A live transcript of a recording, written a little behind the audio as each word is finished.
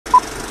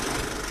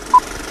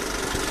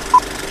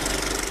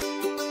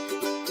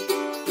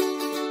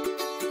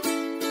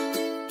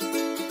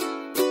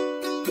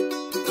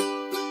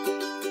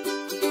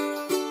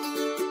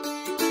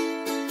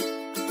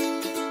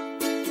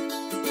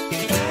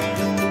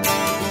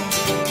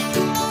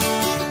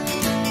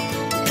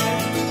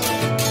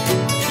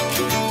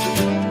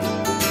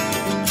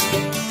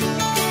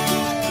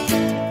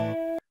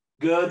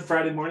Good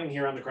Friday morning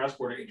here on the Cross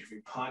Border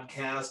Interview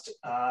Podcast.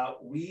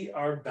 We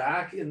are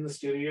back in the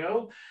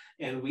studio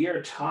and we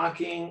are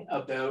talking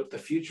about the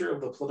future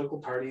of the political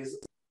parties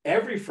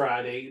every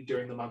Friday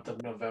during the month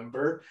of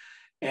November.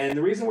 And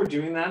the reason we're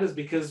doing that is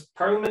because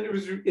Parliament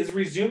is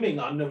resuming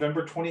on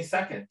November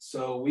 22nd.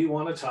 So we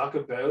want to talk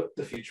about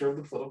the future of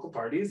the political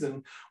parties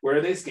and where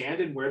they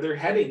stand and where they're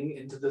heading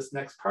into this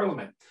next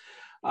Parliament.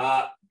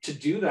 To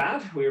do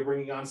that, we are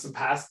bringing on some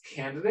past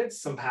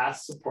candidates, some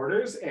past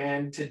supporters,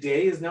 and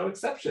today is no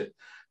exception.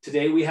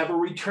 Today we have a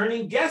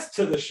returning guest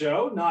to the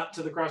show, not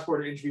to the Cross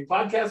Border Interview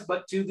Podcast,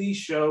 but to the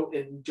show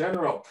in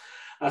general.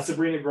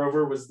 Sabrina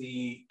Grover was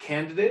the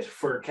candidate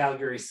for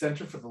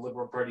Calgary-Centre for the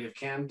Liberal Party of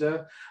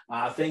Canada.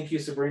 Thank you,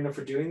 Sabrina,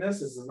 for doing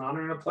this. It's an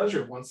honor and a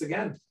pleasure once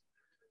again.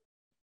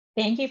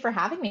 Thank you for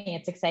having me.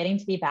 It's exciting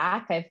to be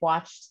back. I've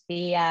watched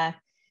the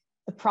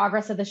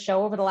progress of the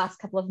show over the last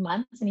couple of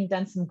months, and you've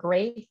done some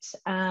great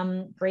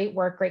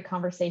work, great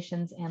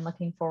conversations, and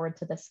looking forward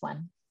to this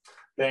one.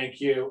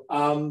 Thank you.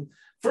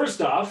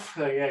 First off,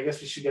 I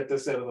guess we should get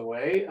this out of the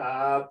way.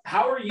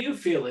 How are you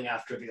feeling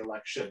after the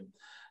election?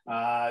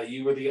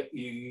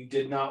 You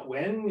did not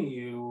win.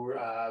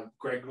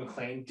 Greg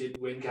McLean did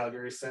win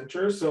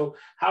Calgary-Centre. So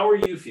how are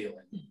you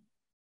feeling?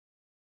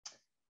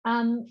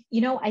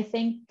 I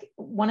think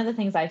one of the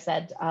things I've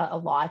said a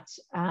lot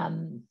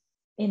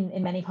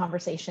in many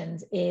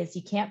conversations is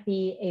you can't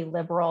be a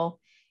Liberal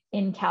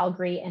in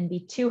Calgary and be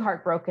too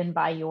heartbroken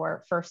by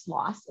your first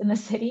loss in the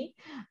city.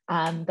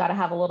 Got to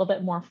have a little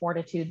bit more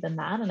fortitude than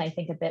that. And I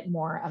think a bit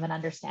more of an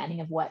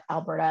understanding of what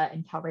Alberta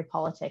and Calgary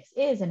politics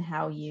is and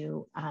how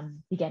you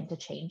begin to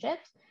change it.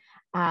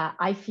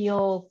 I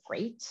feel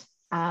great.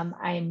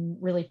 I'm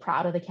really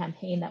proud of the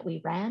campaign that we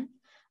ran,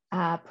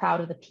 proud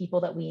of the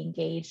people that we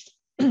engaged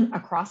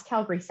across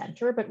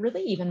Calgary-Centre, but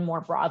really even more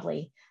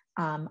broadly,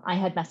 I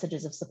had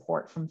messages of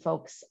support from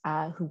folks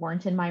who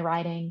weren't in my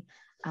riding,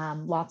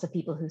 lots of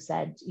people who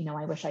said,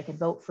 I wish I could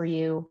vote for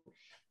you.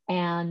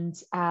 And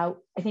I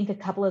think a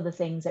couple of the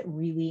things that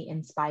really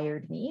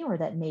inspired me or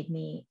that made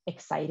me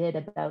excited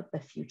about the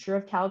future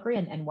of Calgary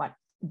and what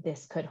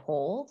this could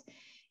hold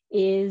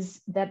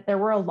is that there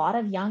were a lot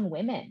of young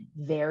women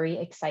very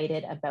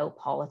excited about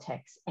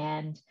politics.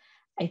 And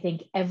I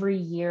think every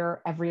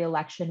year, every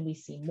election, we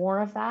see more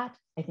of that.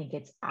 I think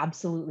it's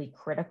absolutely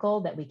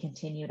critical that we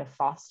continue to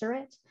foster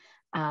it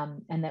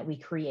and that we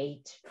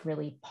create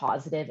really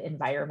positive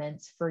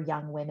environments for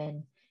young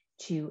women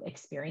to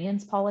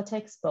experience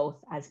politics, both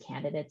as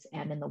candidates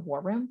and in the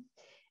war room.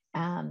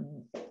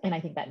 And I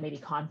think that maybe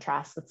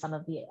contrasts with some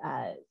of the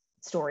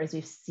stories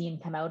we've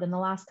seen come out in the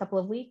last couple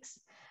of weeks.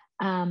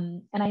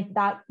 And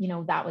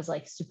that was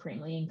like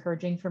supremely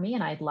encouraging for me.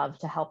 And I'd love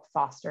to help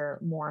foster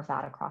more of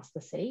that across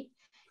the city.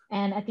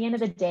 And at the end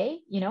of the day,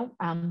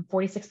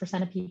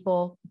 46% of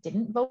people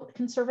didn't vote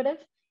Conservative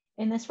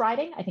in this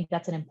riding. I think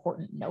that's an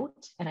important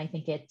note. And I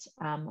think it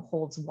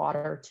holds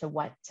water to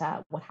what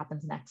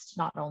happens next,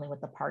 not only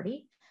with the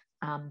party,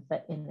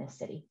 but in this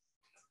city.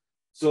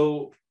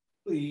 So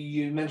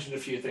you mentioned a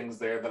few things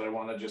there that I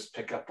want to just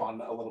pick up on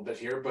a little bit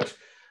here, but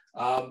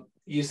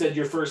you said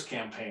your first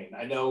campaign.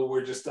 I know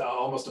we're just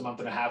almost a month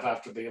and a half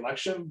after the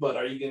election, but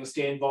are you going to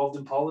stay involved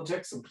in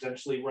politics and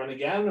potentially run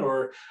again?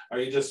 Or are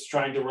you just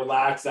trying to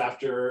relax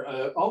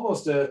after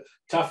almost a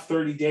tough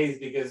 30 days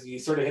because you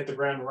sort of hit the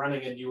ground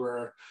running and you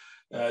were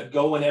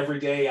going every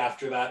day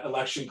after that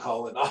election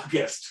call in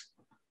August?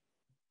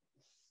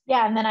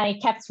 Yeah, and then I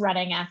kept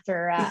running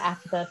after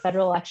the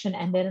federal election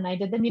ended, and I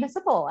did the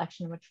municipal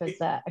election, which was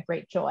a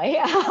great joy.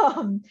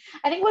 I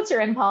think once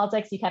you're in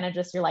politics,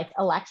 you're like,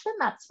 election,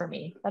 that's for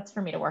me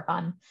to work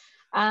on.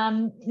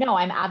 No,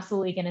 I'm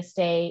absolutely going to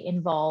stay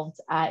involved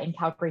in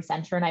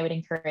Calgary-Centre, and I would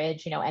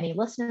encourage any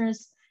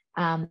listeners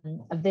of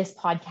this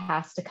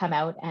podcast to come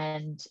out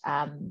and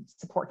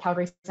support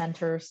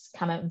Calgary-Centre,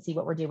 come out and see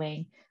what we're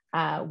doing.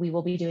 We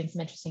will be doing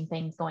some interesting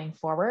things going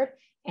forward.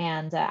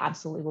 And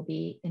absolutely will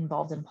be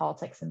involved in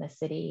politics in the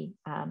city.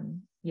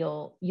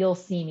 You'll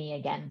see me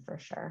again for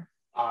sure.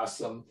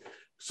 Awesome.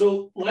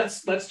 So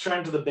let's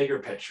turn to the bigger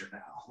picture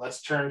now.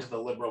 Let's turn to the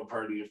Liberal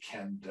Party of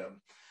Canada.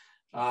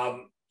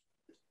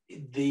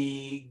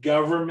 The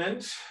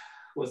government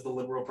was the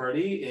Liberal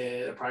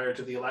Party prior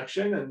to the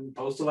election, and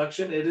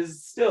post-election, it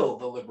is still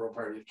the Liberal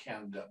Party of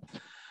Canada.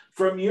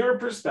 From your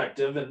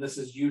perspective, and this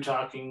is you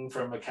talking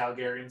from a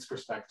Calgarian's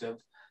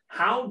perspective,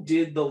 how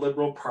did the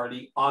Liberal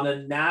Party on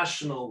a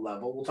national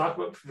level, we'll talk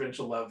about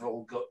provincial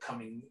level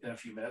coming in a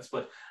few minutes,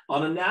 but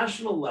on a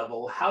national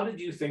level, how did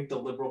you think the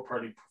Liberal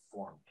Party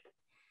performed?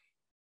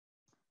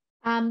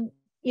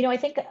 I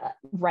think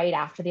right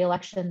after the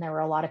election, there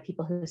were a lot of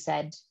people who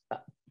said,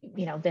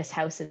 this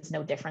house is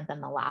no different than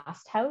the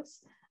last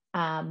house,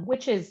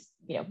 which is,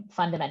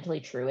 fundamentally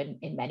true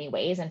in many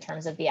ways in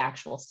terms of the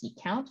actual seat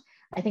count.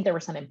 I think there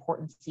were some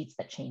important seats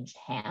that changed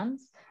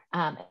hands.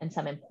 And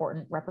some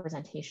important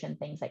representation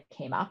things that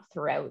came up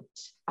throughout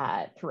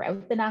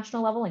the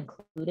national level,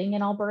 including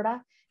in Alberta,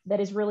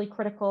 that is really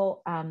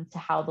critical to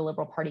how the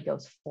Liberal Party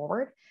goes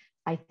forward.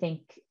 I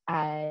think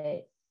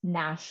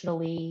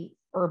nationally,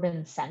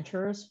 urban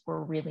centers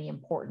were really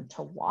important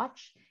to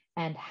watch,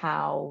 and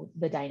how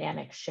the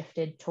dynamic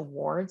shifted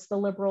towards the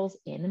Liberals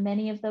in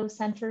many of those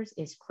centers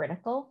is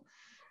critical.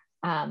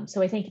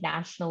 So I think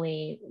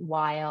nationally,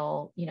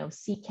 while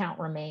seat count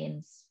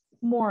remains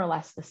more or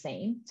less the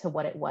same to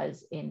what it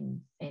was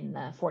in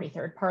the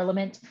 43rd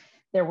Parliament,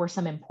 there were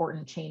some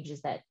important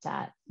changes that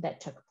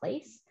took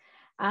place.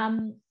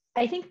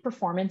 I think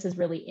performance is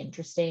really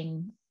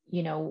interesting,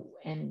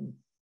 and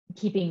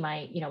keeping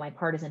my my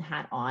partisan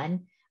hat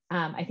on.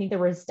 I think there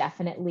was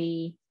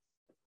definitely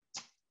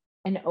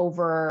an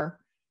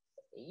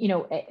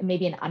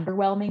maybe an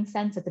underwhelming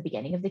sense at the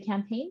beginning of the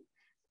campaign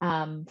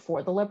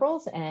for the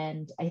Liberals.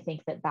 And I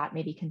think that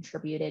maybe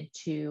contributed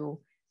to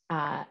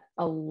a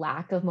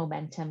lack of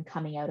momentum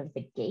coming out of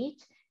the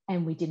gate.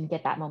 And we didn't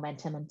get that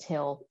momentum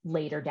until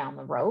later down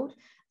the road.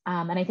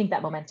 And I think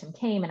that momentum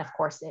came, and of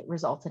course it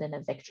resulted in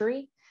a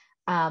victory.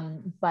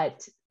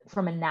 But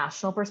from a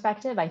national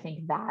perspective, I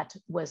think that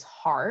was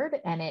hard,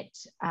 and it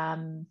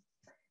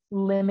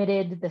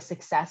limited the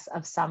success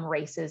of some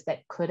races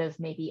that could have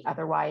maybe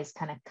otherwise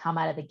kind of come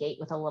out of the gate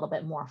with a little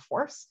bit more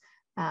force,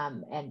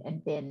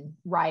 and been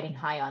riding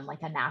high on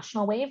like a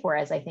national wave,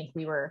 whereas I think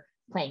we were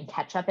playing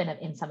catch up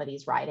in some of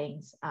these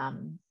ridings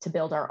to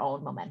build our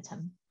own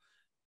momentum.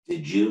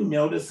 Did you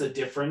notice a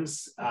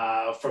difference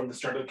from the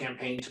start of the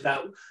campaign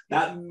to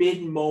that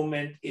mid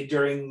moment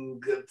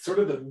during sort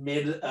of the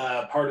mid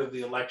part of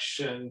the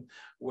election,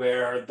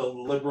 where the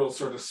Liberals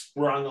sort of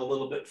sprung a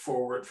little bit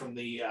forward from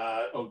the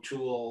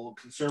O'Toole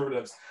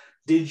Conservatives?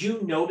 Did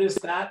you notice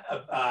that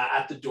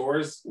at the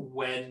doors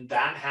when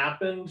that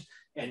happened?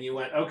 And you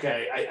went,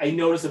 okay, I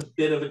noticed a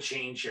bit of a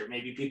change here.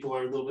 Maybe people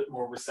are a little bit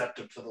more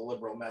receptive to the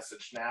Liberal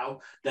message now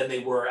than they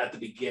were at the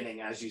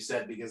beginning, as you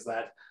said, because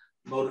that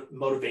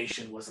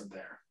motivation wasn't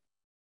there.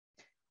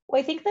 Well,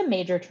 I think one of the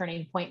major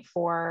turning points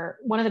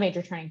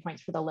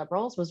for the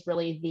Liberals was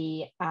really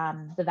the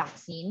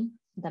vaccine,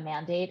 the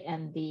mandate,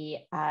 and the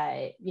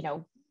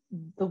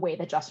way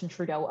that Justin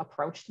Trudeau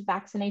approached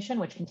vaccination,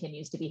 which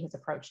continues to be his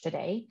approach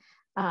today.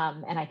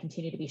 And I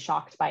continue to be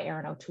shocked by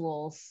Erin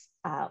O'Toole's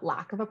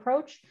lack of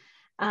approach.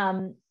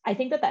 I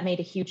think that made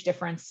a huge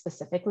difference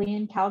specifically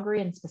in Calgary,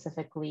 and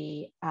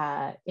specifically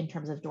in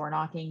terms of door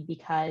knocking,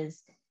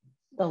 because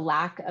the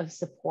lack of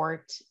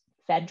support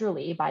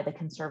federally by the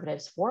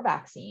Conservatives for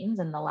vaccines,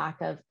 and the lack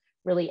of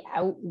really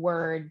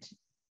outward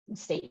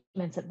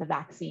statements that the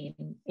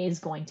vaccine is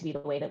going to be the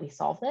way that we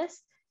solve this,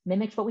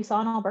 mimicked what we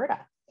saw in Alberta.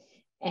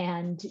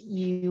 And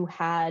you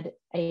had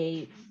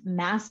a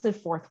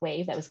massive fourth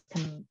wave that was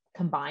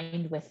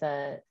combined with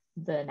the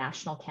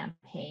national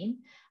campaign.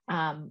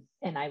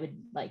 And I would,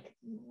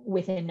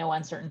 within no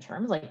uncertain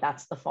terms,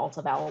 that's the fault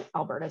of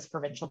Alberta's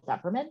provincial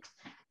government,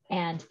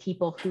 and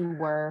people who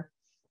were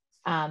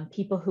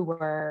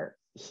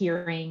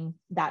hearing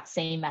that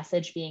same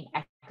message being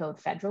echoed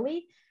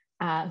federally,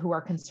 who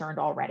are concerned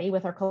already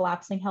with our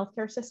collapsing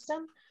healthcare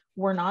system,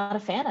 were not a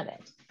fan of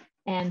it.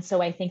 And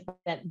so I think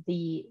that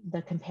the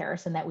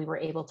comparison that we were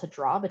able to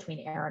draw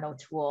between Erin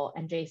O'Toole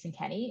and Jason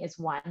Kenney is,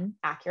 one,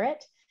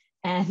 accurate,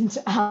 and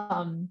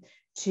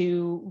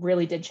two,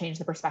 really did change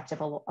the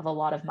perspective of a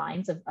lot of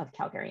minds of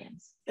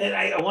Calgarians. And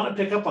I want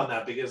to pick up on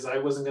that, because I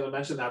wasn't going to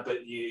mention that,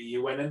 but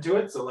you went into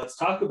it, so let's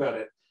talk about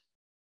it.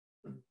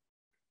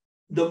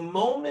 The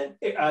moment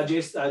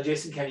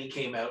Jason Kenney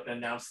came out and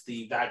announced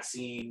the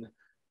vaccine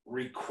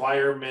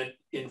requirement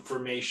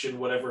information,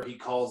 whatever he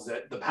calls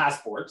it, the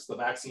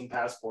vaccine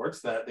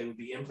passports, that they would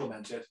be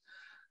implemented,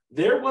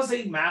 there was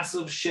a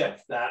massive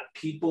shift that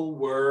people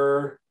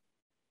were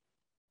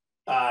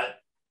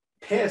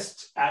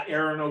pissed at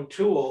Erin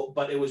O'Toole,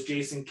 but it was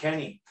Jason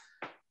Kenney.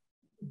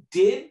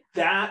 Did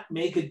that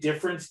make a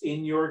difference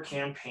in your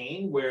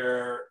campaign,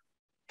 where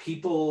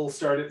people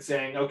started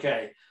saying,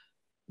 okay,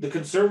 the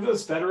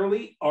Conservatives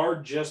federally are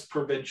just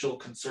provincial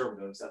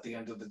Conservatives at the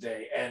end of the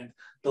day, and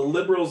the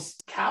Liberals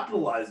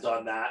capitalized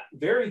on that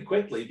very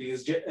quickly,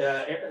 because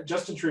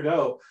Justin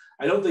Trudeau,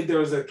 I don't think there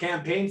was a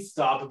campaign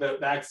stop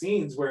about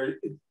vaccines where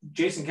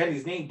Jason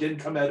Kenney's name didn't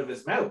come out of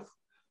his mouth?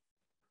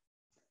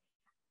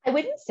 I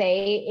wouldn't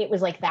say it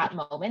was like that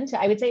moment.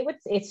 I would say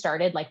it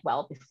started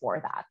well before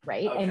that,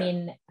 right? Okay. I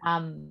mean,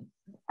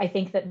 I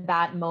think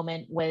that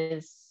moment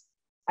was,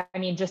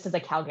 just as a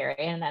Calgarian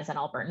and as an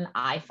Albertan,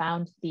 I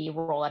found the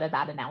rollout of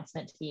that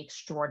announcement to be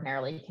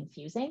extraordinarily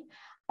confusing.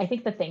 I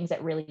think the things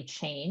that really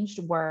changed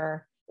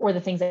or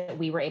the things that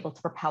we were able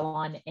to propel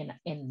on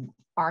in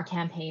our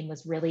campaign,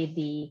 was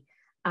really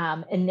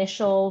the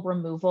initial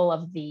removal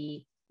of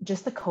the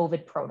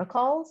COVID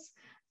protocols.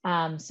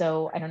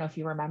 So I don't know if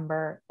you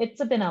remember,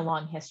 it's been a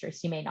long history,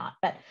 so you may not,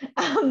 but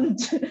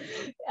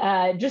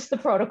just the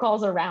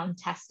protocols around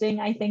testing,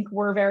 I think,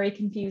 were very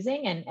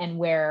confusing, and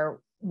where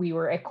we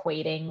were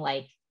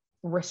equating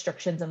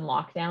restrictions and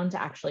lockdown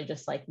to actually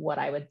just what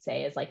I would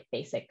say is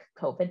basic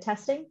COVID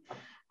testing.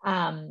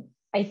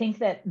 I think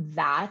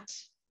that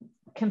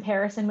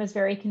comparison was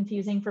very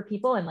confusing for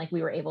people, and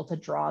we were able to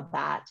draw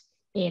that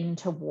in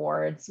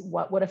towards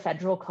what would a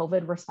federal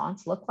COVID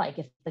response look like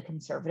if the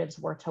Conservatives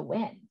were to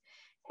win.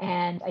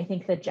 And I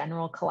think the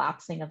general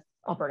collapsing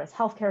Alberta's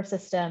healthcare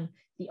system,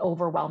 the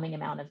overwhelming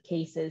amount of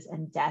cases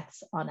and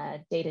deaths on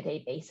a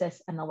day-to-day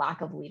basis, and the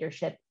lack of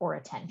leadership or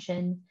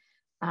attention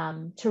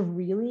to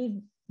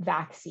really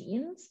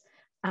vaccines,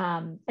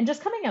 and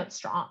just coming out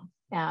strong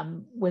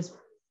was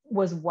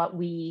what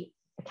we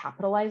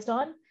capitalized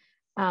on.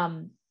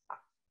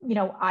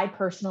 I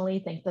personally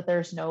think that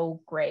there's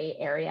no gray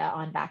area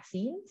on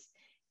vaccines.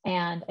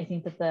 And I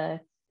think that the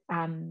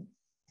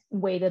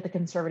way that the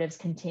Conservatives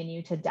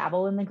continue to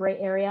dabble in the gray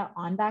area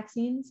on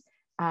vaccines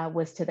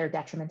was to their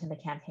detriment in the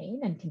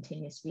campaign and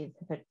continues to be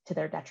to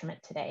their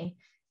detriment today.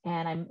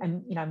 And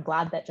I'm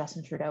glad that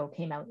Justin Trudeau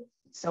came out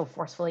so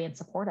forcefully in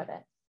support of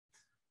it.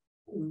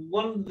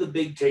 One of the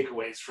big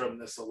takeaways from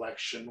this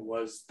election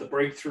was the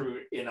breakthrough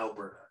in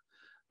Alberta.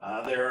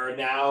 There are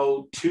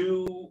now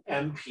 2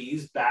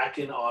 MPs back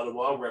in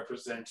Ottawa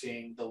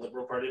representing the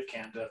Liberal Party of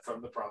Canada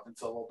from the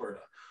province of Alberta.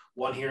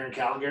 One here in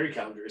Calgary,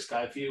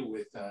 Skyview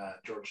with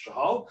George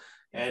Chahal,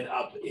 and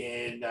up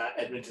in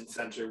Edmonton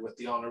Centre with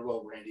the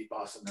Honourable Randy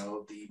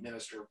Boissonnault, the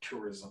Minister of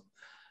Tourism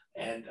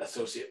and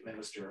Associate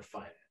Minister of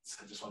Finance.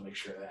 I just want to make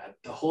sure that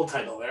the whole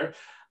title there.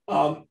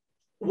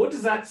 What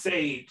does that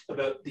say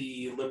about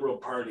the Liberal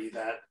Party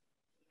that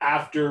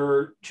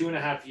after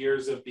 2.5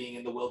 years of being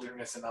in the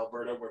wilderness in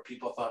Alberta, where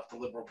people thought the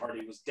Liberal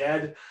Party was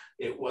dead,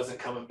 it wasn't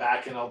coming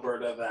back in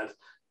Alberta, that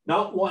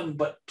not 1,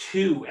 but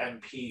 2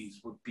 MPs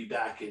would be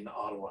back in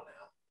Ottawa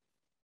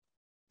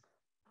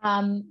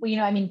now?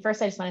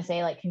 First I just want to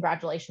say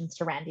congratulations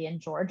to Randy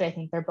and George. I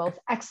think they're both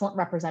excellent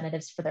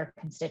representatives for their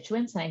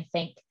constituents. And I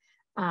think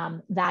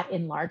that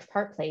in large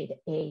part played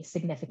a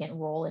significant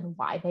role in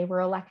why they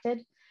were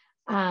elected.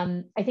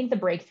 I think the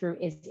breakthrough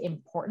is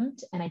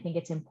important, and I think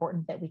it's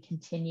important that we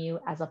continue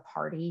as a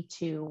party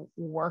to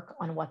work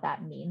on what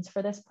that means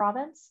for this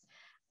province.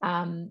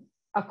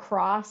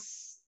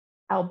 Across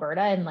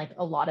Alberta and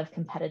a lot of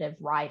competitive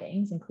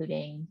ridings,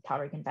 including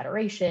Calgary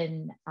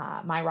Confederation,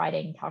 my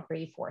riding,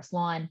 Calgary Forest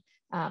Lawn.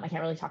 I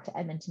can't really talk to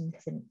Edmonton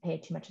because I didn't pay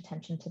too much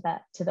attention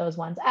to those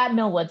ones. At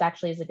Millwoods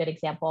actually is a good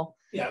example.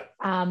 Yeah.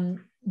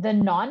 The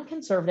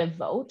non-conservative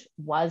vote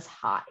was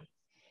high.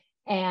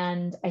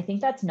 And I think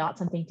that's not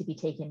something to be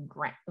taken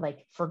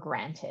for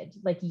granted.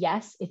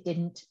 Yes, it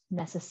didn't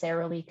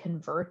necessarily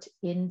convert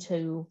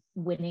into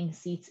winning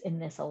seats in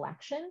this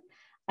election.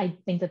 I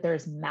think that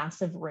there's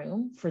massive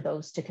room for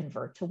those to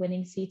convert to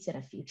winning seats in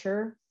a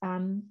future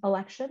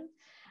election.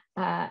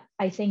 I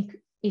think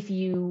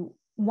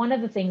one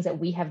of the things that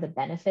we have the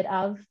benefit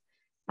of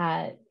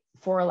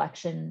for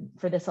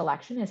this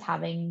election is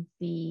having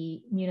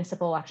the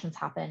municipal elections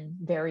happen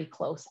very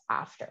close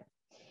after.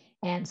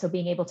 And so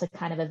being able to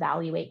kind of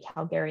evaluate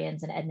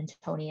Calgarians and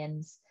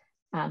Edmontonians,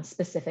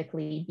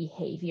 specifically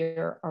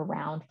behavior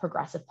around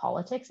progressive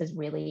politics, is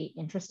really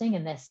interesting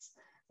in this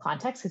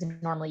context, because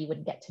normally you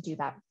wouldn't get to do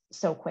that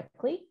so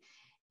quickly.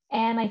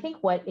 And I think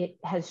what it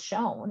has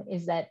shown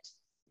is that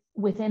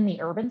within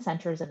the urban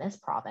centers in this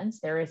province,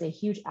 there is a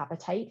huge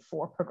appetite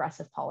for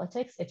progressive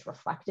politics. It's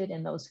reflected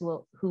in those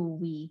who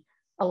we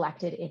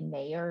elected in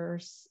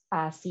mayor's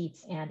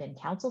seats and in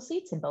council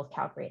seats in both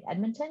Calgary and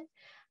Edmonton.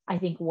 I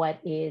think what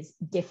is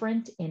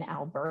different in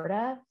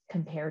Alberta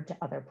compared to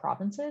other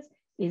provinces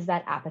is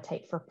that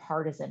appetite for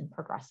partisan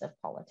progressive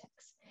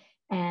politics.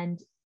 And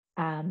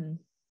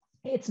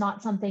it's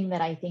not something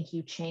that I think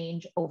you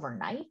change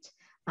overnight.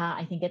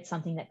 I think it's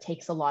something that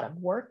takes a lot of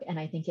work, and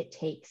I think it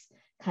takes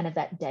kind of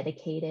that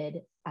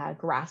dedicated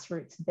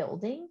grassroots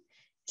building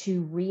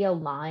to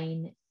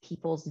realign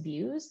people's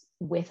views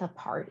with a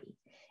party.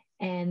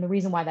 And the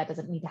reason why that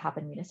doesn't need to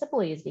happen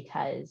municipally is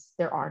because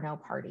there are no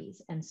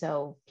parties. And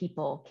so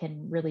people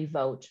can really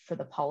vote for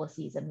the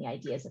policies and the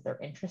ideas that they're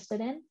interested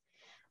in.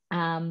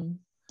 And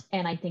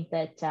I think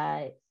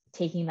that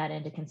taking that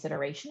into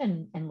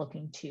consideration and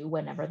looking to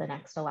whenever the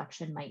next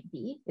election might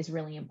be is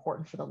really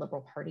important for the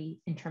Liberal Party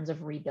in terms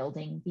of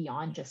rebuilding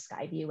beyond just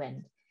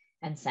Skyview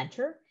and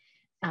Centre.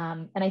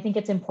 And I think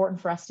it's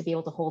important for us to be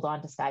able to hold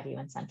on to Skyview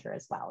and Centre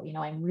as well.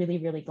 I'm really,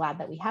 really glad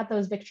that we had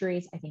those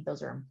victories. I think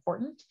those are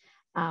important.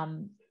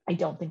 I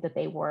don't think that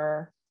they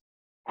were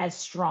as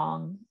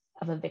strong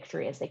of a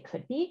victory as they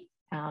could be.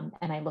 And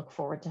I look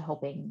forward to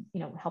helping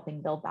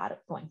build that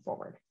going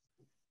forward.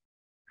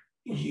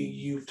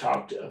 You've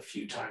talked a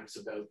few times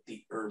about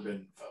the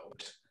urban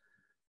vote.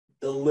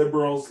 The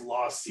Liberals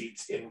lost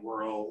seats in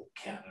rural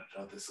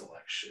Canada this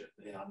election,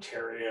 in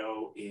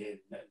Ontario, in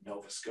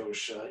Nova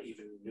Scotia,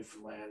 even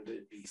Newfoundland,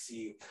 in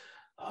BC.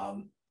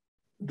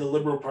 The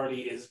Liberal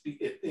Party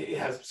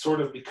has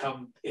sort of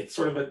become, it's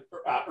sort of an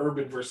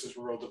urban versus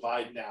rural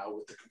divide now,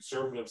 with the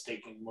Conservatives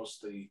taking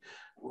most of the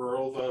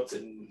rural votes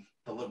and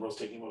the Liberals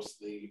taking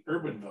most of the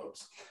urban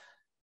votes.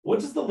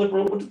 What do the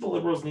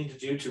Liberals need to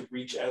do to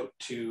reach out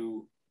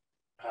to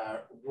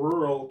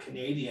rural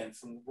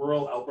Canadians and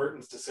rural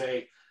Albertans to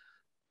say,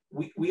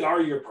 we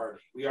are your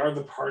party. We are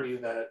the party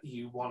that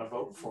you want to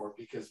vote for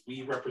because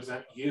we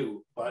represent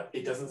you. But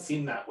it doesn't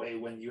seem that way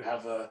when you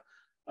have a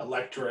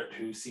electorate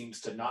who seems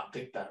to not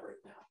think that right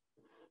now.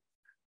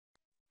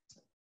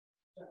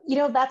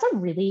 That's a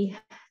really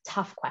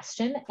tough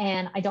question.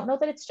 And I don't know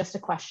that it's just a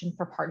question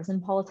for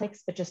partisan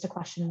politics, but just a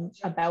question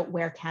about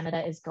where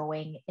Canada is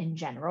going in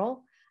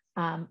general.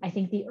 I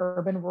think the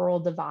urban-rural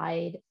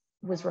divide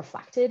was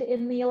reflected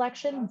in the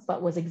election,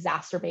 but was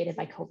exacerbated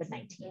by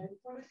COVID-19.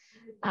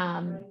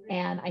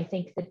 And I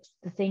think that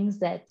the things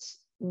that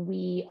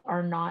we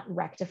are not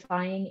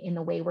rectifying in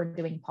the way we're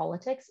doing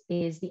politics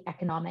is the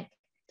economic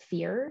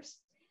fears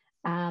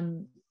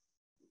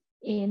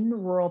in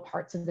rural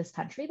parts of this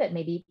country that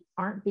maybe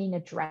aren't being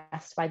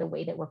addressed by the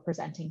way that we're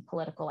presenting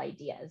political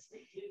ideas.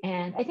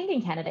 And I think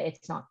in Canada,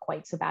 it's not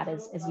quite so bad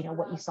as you know,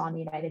 what you saw in the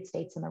United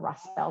States and the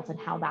Rust Belt and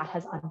how that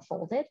has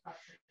unfolded.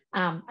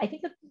 I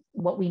think that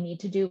what we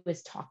need to do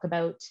is talk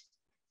about,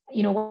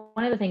 you know,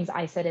 one of the things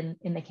I said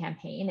in the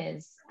campaign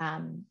is,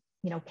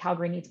 you know,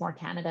 Calgary needs more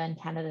Canada and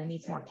Canada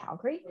needs more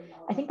Calgary.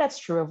 I think that's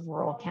true of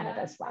rural Canada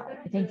as well.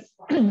 I think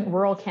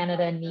rural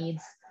Canada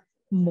needs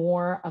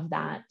more of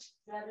that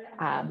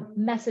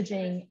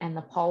messaging and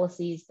the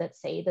policies that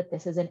say that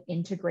this is an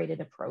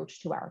integrated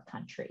approach to our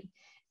country,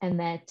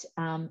 and that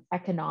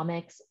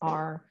economics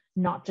are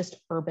not just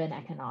urban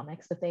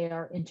economics, but they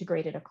are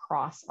integrated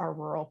across our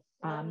rural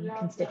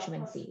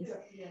constituencies.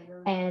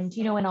 And,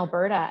 you know, in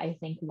Alberta, I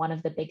think one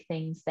of the big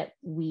things that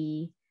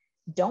we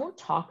don't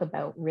talk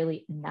about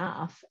really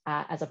enough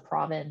as a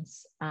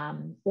province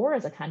or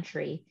as a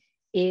country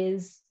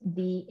is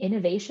the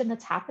innovation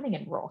that's happening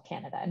in rural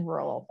Canada and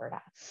rural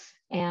Alberta.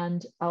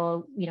 And,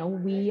 you know,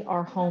 we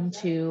are home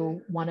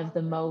to one of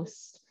the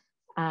most,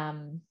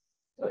 one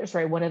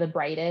of the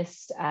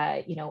brightest,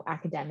 you know,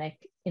 academic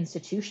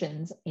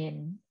institutions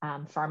in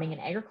farming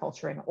and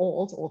agriculture in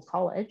Old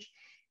College.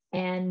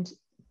 And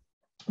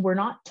we're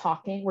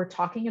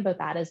talking about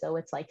that as though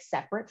it's like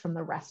separate from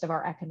the rest of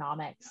our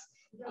economics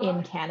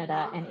in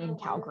Canada and in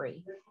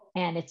Calgary.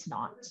 And it's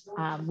not.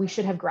 We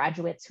should have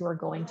graduates who are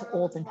going to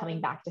Olds and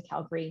coming back to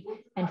Calgary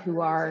and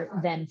who are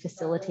then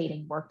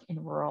facilitating work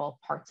in rural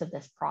parts of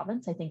this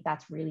province. I think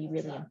that's really,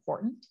 really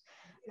important.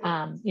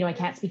 You know, I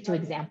can't speak to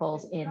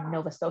examples in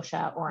Nova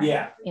Scotia or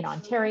in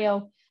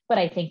Ontario, but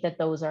I think that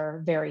those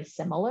are very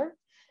similar.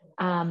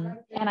 And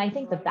I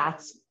think that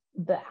that's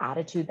the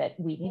attitude that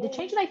we need to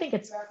change. And I think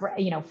it's,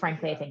 you know,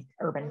 frankly, I think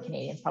urban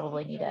Canadians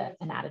probably need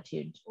an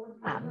attitude,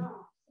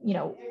 you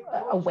know,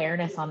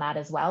 awareness on that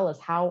as well, as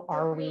how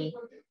are we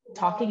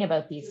talking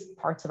about these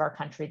parts of our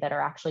country that are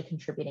actually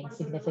contributing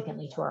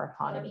significantly to our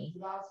economy,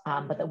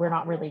 but that we're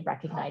not really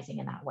recognizing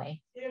in that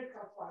way.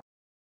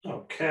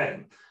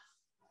 Okay.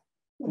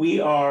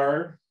 We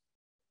are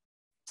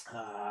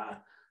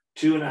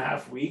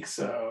 2.5 weeks.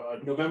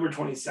 November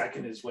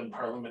 22nd is when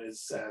Parliament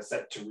is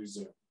set to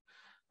resume.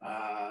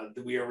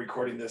 We are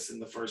recording this in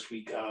the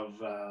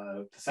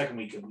the second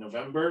week of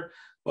November,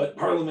 but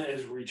Parliament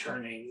is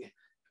returning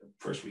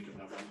first week of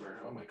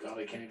November. Oh my God,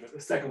 I can't even, the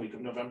second week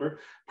of November.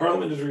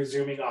 Parliament is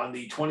resuming on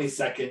the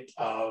 22nd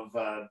of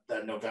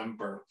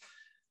November.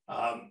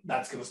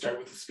 That's going to start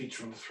with the speech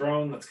from the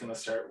throne. That's going to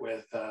start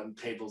with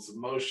tables of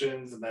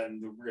motions, and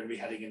then we're going to be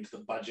heading into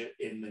the budget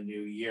in the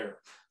new year,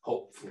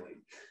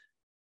 hopefully.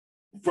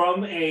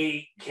 From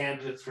a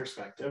candidate's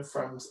perspective,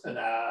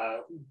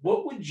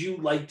 what would you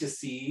like to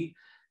see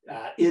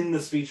in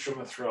the speech from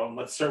the throne?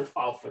 Let's start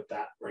off with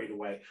that right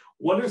away.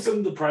 What are some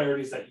of the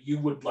priorities that you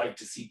would like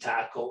to see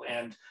tackle?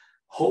 And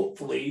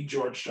hopefully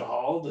George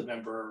Chahal, the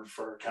member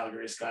for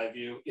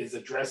Calgary-Skyview, is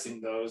addressing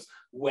those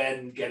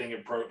when getting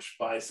approached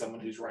by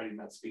someone who's writing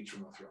that speech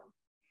from the throne.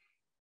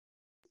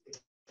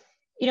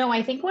 You know,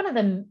 I think one of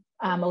the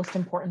most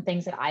important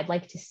things that I'd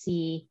like to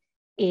see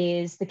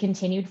is the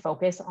continued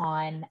focus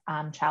on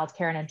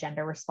childcare and a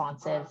gender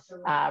responsive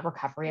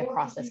recovery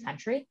across this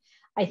country.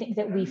 I think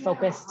that we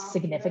focused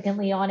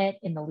significantly on it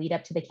in the lead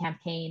up to the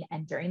campaign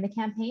and during the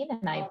campaign.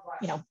 And I,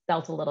 you know,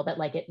 felt a little bit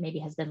like it maybe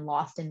has been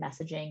lost in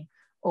messaging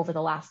over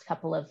the last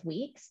couple of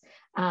weeks.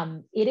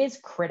 It is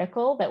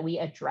critical that we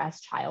address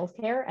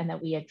childcare and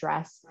that we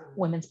address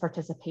women's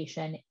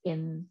participation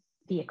in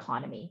the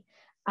economy.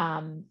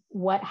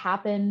 What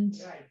happened,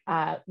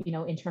 you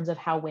know, in terms of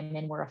how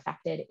women were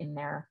affected in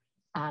their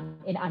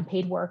in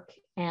unpaid work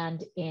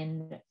and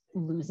in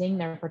losing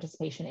their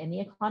participation in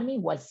the economy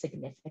was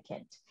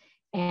significant.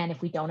 And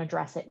if we don't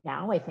address it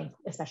now, I think,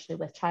 especially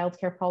with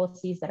childcare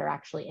policies that are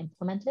actually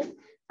implemented,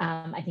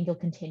 I think you'll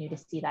continue to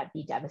see that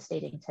be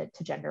devastating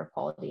to gender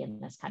equality in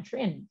this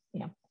country. And,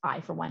 you know, I,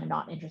 for one, am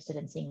not interested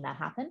in seeing that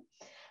happen.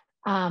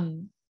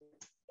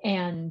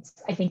 And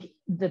I think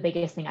the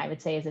biggest thing I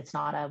would say is it's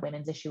not a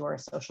women's issue or a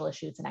social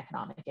issue, it's an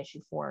economic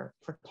issue for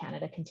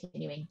Canada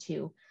continuing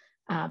to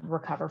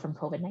recover from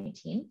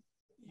COVID-19.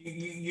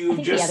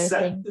 You just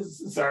said,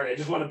 sorry, I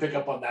just want to pick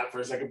up on that for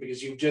a second,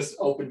 because you've just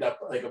opened up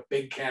like a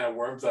big can of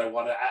worms that I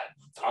want to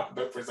talk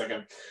about for a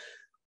second.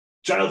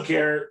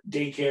 Childcare,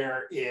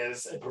 daycare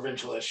is a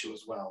provincial issue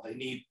as well. They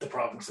need the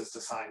provinces to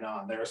sign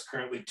on. There's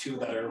currently 2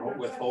 that are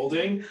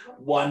withholding,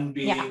 one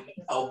being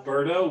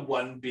Alberta,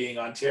 one being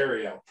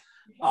Ontario.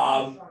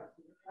 How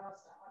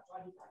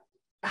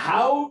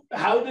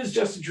does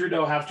Justin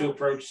Trudeau have to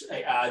approach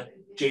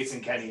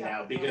Jason Kenney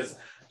now? Because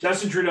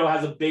Justin Trudeau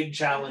has a big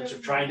challenge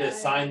of trying to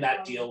sign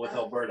that deal with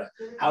Alberta.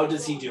 How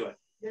does he do it?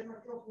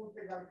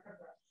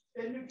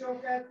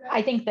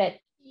 I think that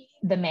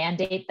the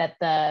mandate that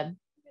the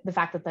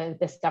fact that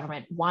this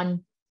government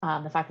won,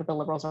 the fact that the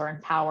Liberals are in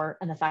power,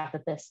 and the fact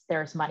that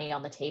there's money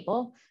on the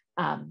table.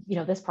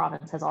 This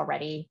province has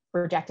already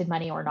rejected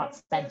money or not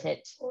spent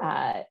it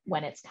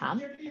when it's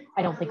come.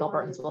 I don't think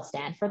Albertans will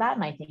stand for that.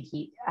 And I think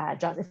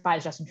if I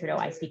was Justin Trudeau,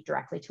 I speak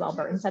directly to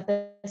Albertans at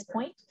this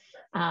point,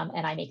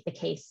 and I make the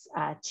case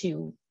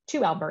to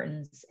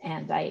Albertans,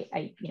 and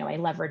I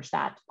leverage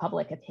that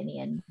public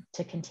opinion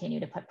to continue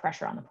to put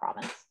pressure on the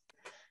province.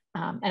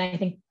 And I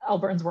think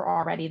Albertans were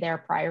already there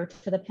prior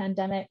to the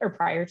pandemic or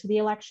prior to the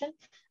election.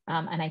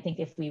 And I think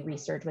if we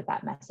resurge with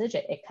that message,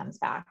 it comes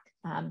back.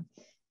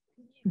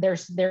 There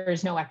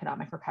is no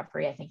economic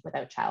recovery, I think,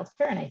 without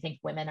childcare. And I think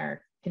women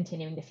are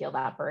continuing to feel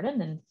that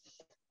burden. And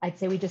I'd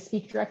say we just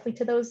speak directly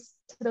to those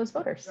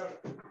voters.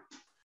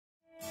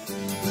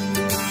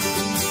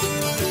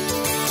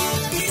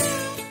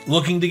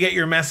 Looking to get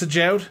your message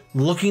out?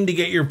 Looking to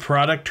get your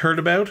product heard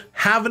about?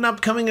 Have an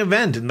upcoming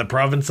event in the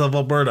province of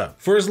Alberta.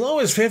 For as low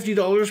as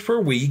 $50 per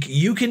week,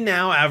 you can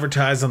now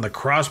advertise on the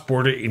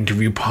Cross-Border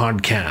Interview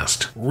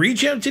podcast.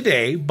 Reach out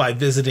today by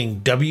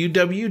visiting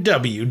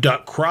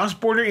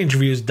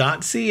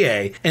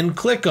www.crossborderinterviews.ca and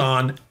click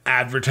on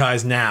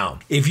Advertise Now.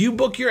 If you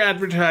book your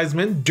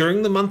advertisement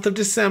during the month of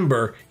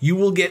December, you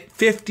will get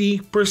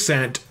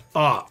 50%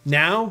 off.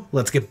 Now,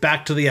 let's get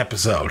back to the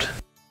episode.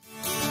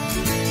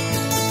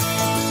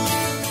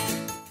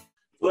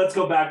 Let's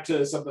go back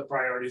to some of the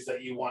priorities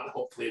that you want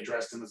hopefully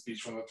addressed in the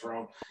speech from the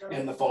throne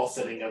and the fall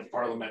sitting of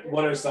Parliament.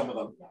 What are some of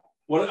them?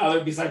 What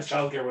other, besides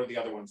childcare, what are the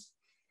other ones?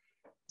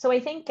 So I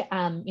think,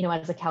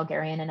 as a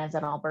Calgarian and as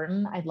an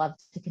Albertan, I'd love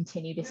to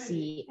continue to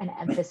see an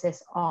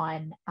emphasis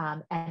on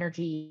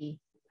energy,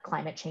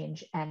 climate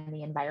change, and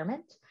the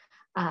environment.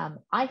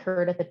 I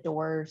heard at the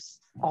doors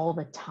all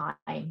the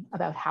time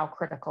about how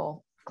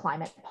critical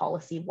climate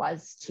policy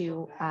was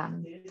to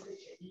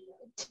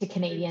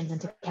Canadians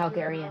and to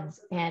Calgarians,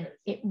 and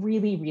it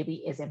really, really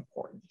is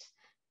important.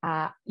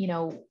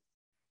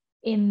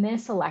 In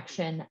this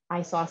election,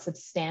 I saw a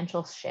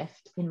substantial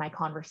shift in my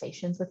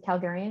conversations with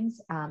Calgarians.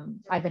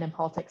 I've been in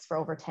politics for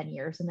over 10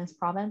 years in this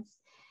province,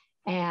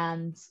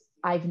 and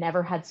I've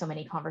never had so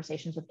many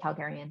conversations with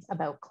Calgarians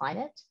about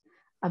climate,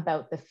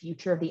 about the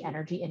future of the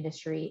energy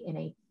industry in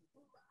a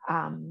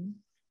kind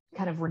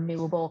of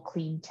renewable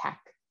clean tech,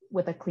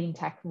 with a clean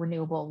tech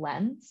renewable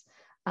lens.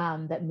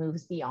 That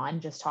moves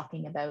beyond just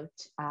talking about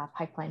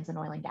pipelines and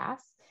oil and gas.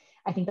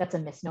 I think that's a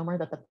misnomer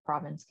that the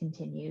province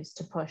continues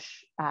to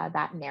push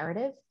that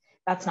narrative.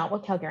 That's not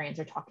what Calgarians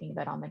are talking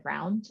about on the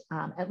ground.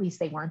 At least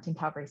they weren't in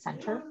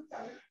Calgary-Centre.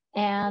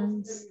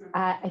 And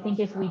I think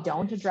if we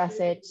don't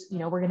address it,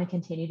 we're going to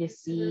continue to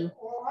see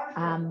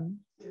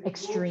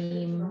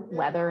extreme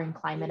weather and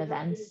climate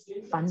events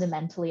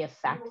fundamentally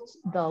affect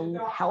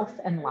the health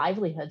and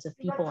livelihoods of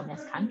people in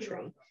this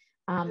country.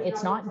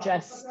 It's not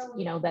just,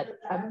 that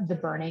the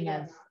burning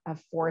of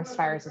forest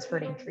fires is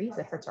hurting trees.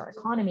 It hurts our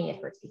economy.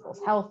 It hurts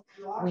people's health.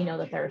 We know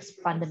that there's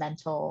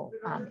fundamental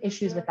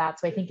issues with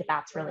that. So I think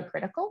that's really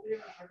critical.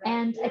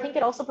 And I think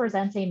it also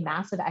presents a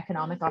massive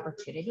economic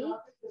opportunity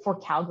for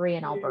Calgary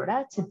and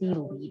Alberta to be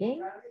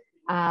leading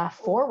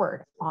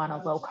forward on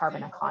a low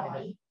carbon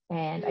economy.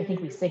 And I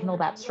think we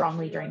signaled that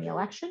strongly during the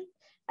election.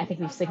 I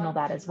think we've signaled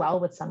that as well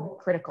with some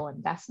critical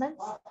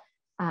investments.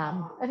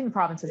 I think the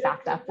province is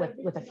backed up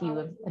with a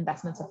few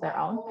investments of their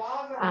own.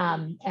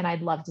 And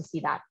I'd love to see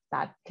that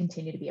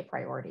continue to be a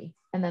priority.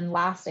 And then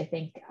last, I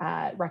think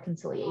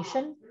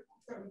reconciliation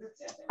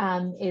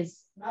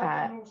is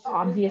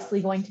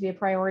obviously going to be a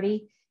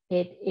priority.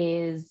 It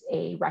is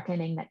a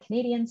reckoning that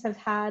Canadians have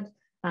had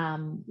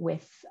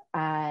with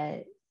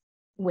our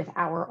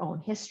own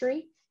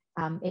history.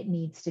 It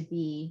needs to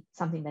be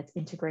something that's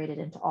integrated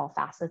into all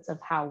facets of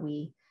how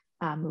we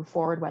move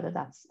forward, whether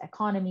that's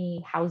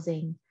economy,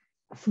 housing.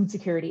 Food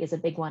security is a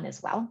big one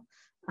as well,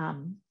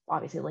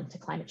 obviously linked to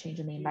climate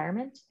change and the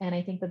environment. And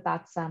I think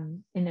that's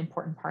an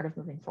important part of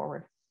moving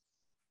forward.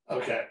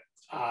 Okay.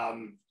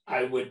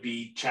 I would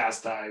be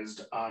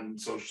chastised on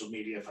social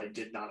media if I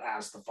did not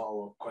ask the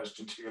follow-up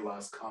question to your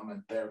last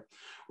comment there.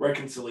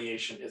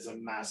 Reconciliation is a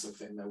massive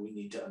thing that we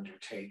need to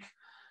undertake.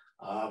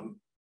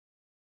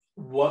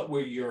 What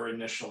were your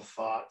initial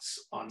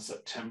thoughts on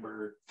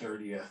September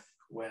 30th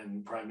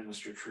when Prime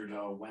Minister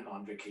Trudeau went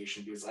on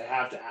vacation? Because I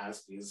have to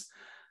ask, because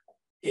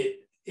a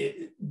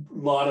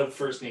lot of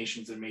First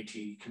Nations and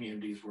Métis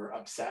communities were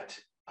upset.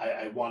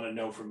 I want to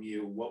know from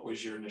you, what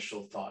was your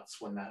initial thoughts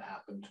when that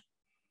happened?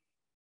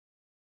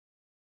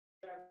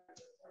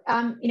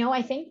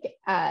 I think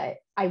I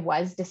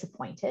was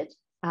disappointed.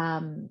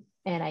 And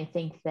I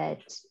think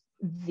that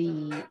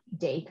the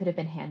day could have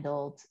been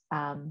handled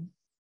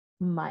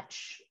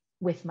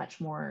with much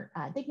more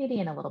dignity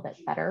and a little bit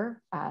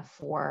better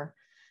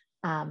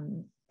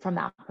from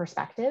that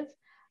perspective.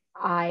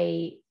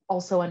 I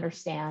also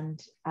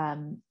understand,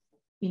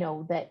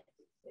 that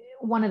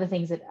one of the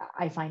things that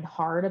I find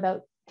hard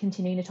about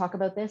continuing to talk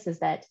about this is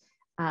that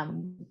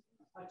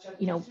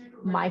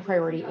my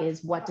priority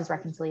is what does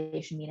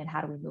reconciliation mean and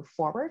how do we move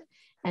forward?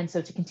 And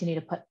so to continue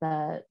to put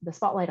the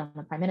spotlight on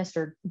the Prime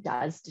Minister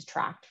does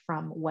detract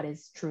from what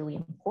is truly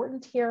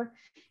important here,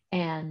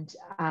 and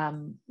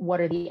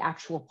what are the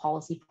actual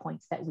policy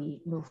points that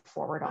we move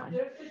forward on.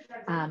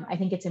 I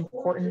think it's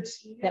important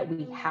that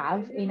we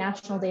have a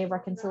National Day of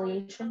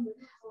Reconciliation.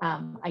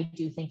 I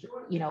do think,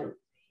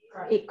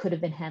 it could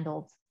have been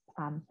handled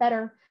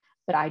better,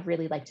 but I'd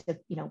really like to,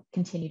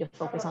 continue to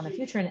focus on the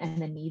future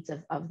and the needs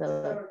of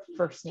the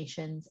First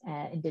Nations,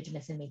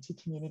 Indigenous and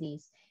Métis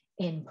communities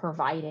in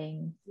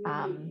providing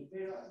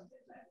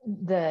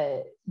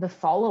the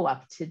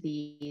follow-up to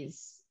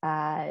these,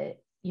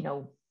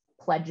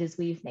 pledges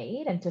we've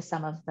made and to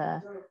some of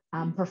the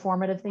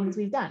performative things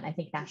we've done. I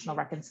think National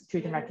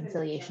Truth and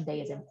Reconciliation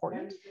Day is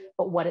important,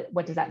 but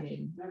what does that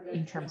mean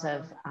in terms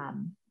of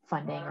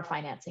funding or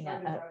financing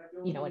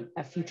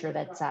a future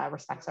that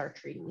respects our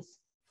treaties?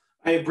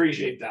 I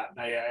appreciate that.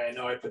 I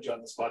know I put you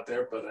on the spot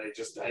there, but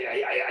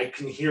I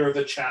can hear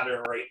the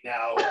chatter right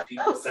now.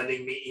 People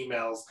sending me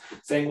emails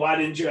saying, "Why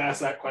didn't you ask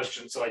that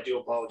question?" So I do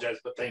apologize,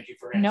 but thank you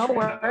for answering.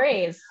 No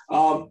worries.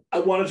 I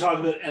want to talk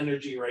about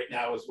energy right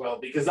now as well,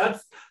 because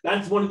that's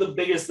one of the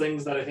biggest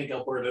things that I think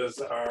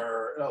Albertans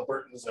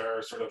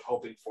are sort of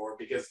hoping for,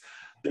 because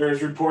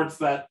there's reports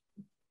that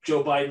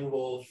Joe Biden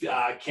will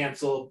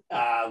cancel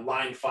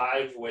Line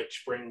 5,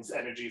 which brings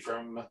energy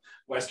from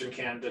Western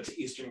Canada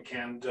to Eastern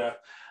Canada.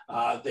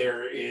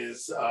 There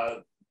is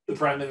the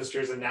Prime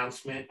Minister's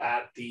announcement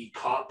at the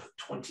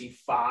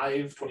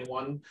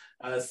COP21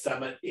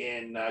 summit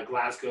in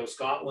Glasgow,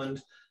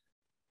 Scotland.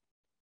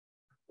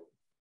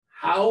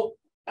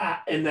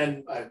 And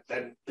then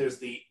there's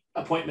the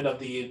appointment of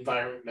the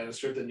Environment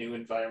Minister, the new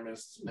Environment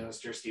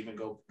Minister, Stephen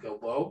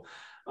Guilbeault.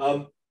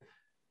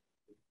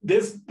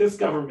 This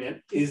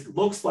government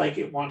looks like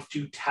it wants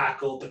to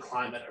tackle the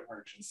climate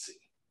emergency.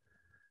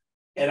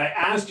 And I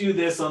asked you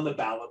this on the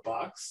ballot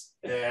box,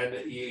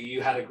 and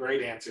you had a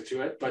great answer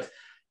to it, but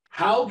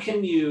how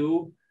can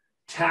you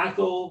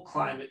tackle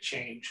climate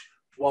change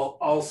while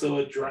also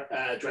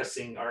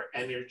addressing our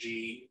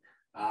energy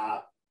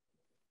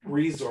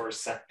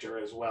resource sector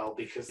as well?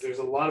 Because there's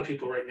a lot of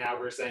people right now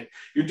who are saying,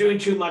 you're doing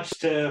too much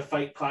to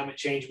fight climate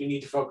change. We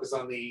need to focus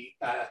on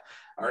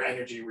our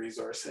energy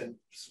resource, and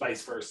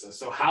vice versa.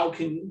 So how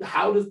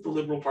does the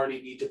Liberal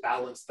Party need to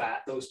balance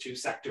those two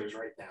sectors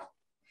right now?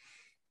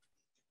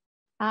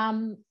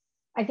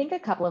 I think a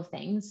couple of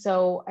things.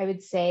 So I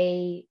would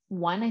say,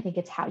 one, I think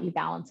it's how you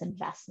balance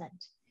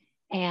investment.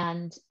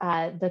 And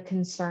the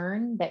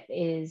concern that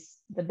is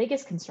the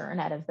biggest concern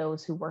out of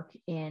those who work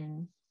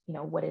in,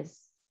 what is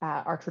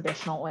our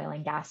traditional oil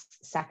and gas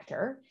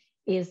sector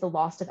is the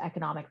loss of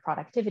economic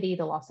productivity,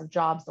 the loss of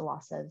jobs, the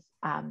loss of,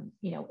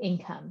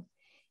 income.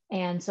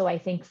 And so I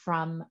think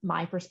from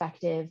my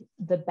perspective,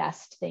 the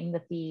best thing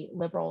that the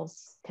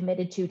Liberals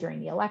committed to during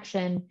the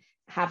election,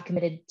 have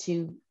committed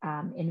to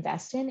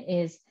invest in,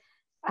 is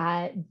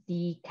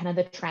the kind of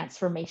the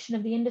transformation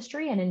of the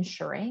industry and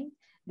ensuring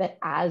that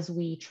as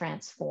we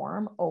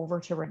transform over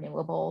to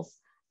renewables,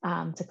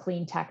 to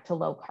clean tech, to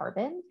low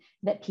carbon,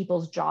 that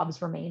people's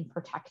jobs remain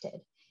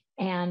protected.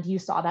 And you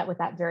saw that with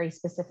that very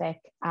specific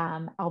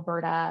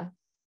Alberta,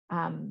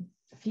 I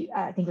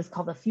think it was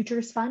called the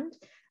Futures Fund.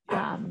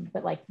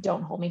 But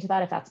don't hold me to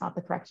that if that's not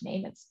the correct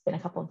name. It's been a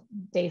couple of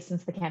days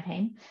since the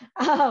campaign.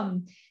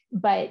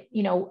 But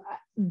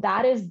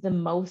that is the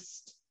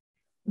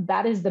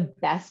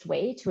best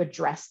way to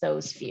address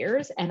those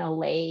fears and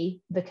allay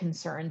the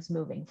concerns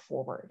moving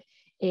forward.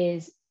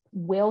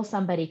 Will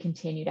somebody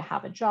continue to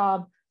have a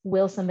job?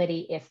 Will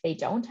somebody, if they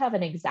don't have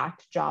an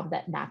exact job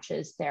that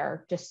matches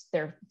their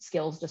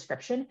skills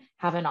description,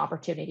 have an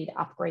opportunity to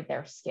upgrade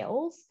their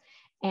skills?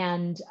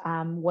 And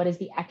what is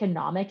the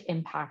economic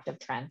impact of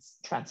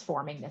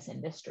transforming this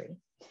industry?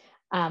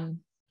 I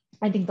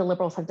think the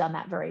Liberals have done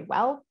that very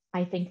well.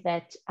 I think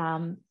that,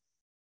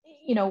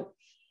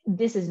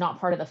 this is not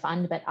part of the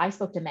fund, but I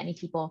spoke to many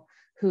people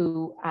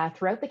who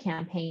throughout the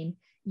campaign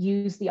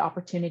used the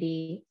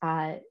opportunity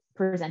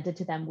presented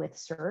to them with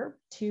CERB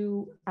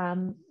to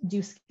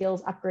do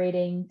skills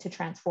upgrading, to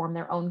transform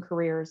their own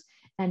careers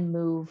and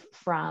move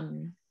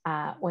from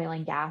oil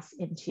and gas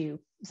into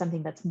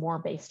something that's more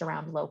based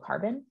around low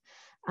carbon.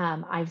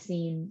 I've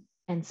seen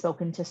and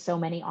spoken to so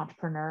many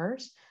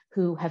entrepreneurs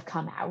who have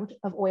come out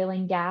of oil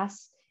and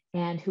gas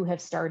and who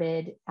have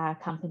started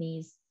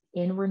companies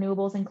in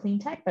renewables and clean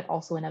tech, but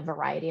also in a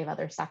variety of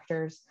other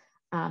sectors,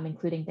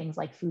 including things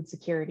like food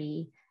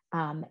security,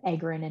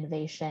 agri and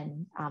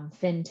innovation,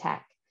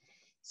 fintech.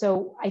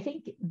 So I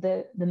think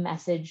the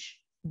message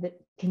that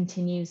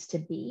continues to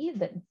be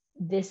that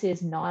this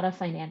is not a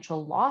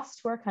financial loss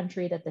to our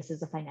country, that this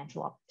is a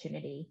financial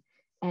opportunity,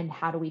 and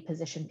how do we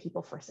position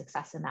people for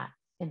success in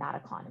that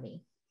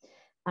economy.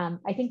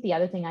 I think the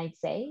other thing I'd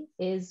say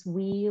is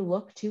we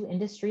look to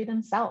industry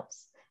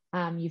themselves.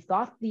 You've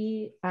got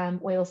the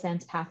oil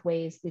sands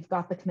pathways, we've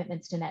got the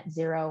commitments to net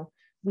zero.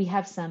 We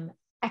have some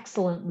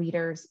excellent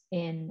leaders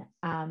in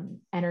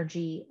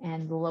energy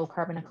and the low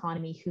carbon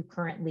economy who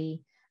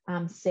currently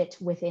sit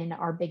within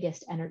our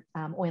biggest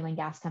oil and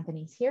gas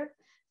companies here.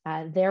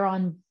 They're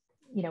on,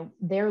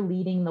 they're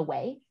leading the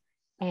way.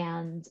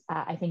 And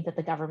I think that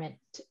the government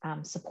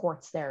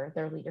supports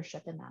their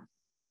leadership in that.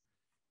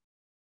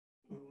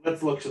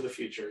 Let's look to the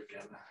future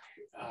again.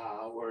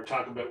 We're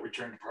talking about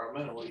return to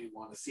Parliament and what you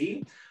want to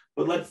see,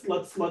 but let's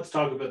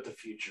talk about the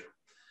future.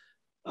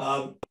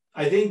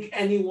 I think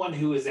anyone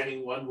who is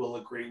anyone will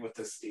agree with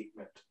this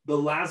statement. The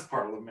last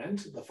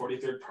Parliament, the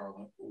 43rd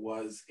Parliament,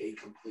 was a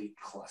complete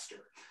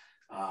cluster.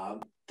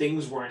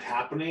 Things weren't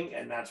happening,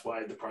 and that's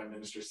why the Prime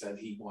Minister said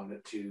he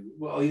wanted to,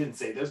 well, he didn't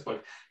say this,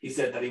 but he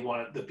said that he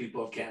wanted the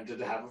people of Canada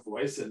to have a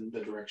voice in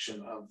the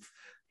direction of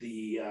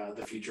the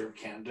future of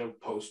Canada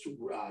post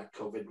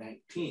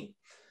COVID-19.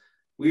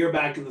 We are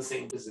back in the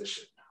same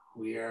position.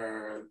 We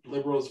are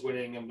Liberals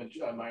winning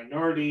a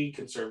minority,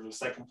 Conservatives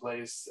second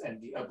place,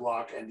 and a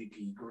bloc,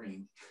 NDP,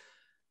 Green.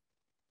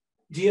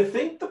 Do you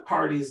think the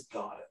parties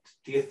got it?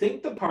 Do you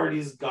think the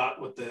parties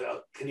got what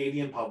the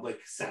Canadian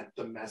public sent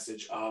the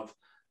message of,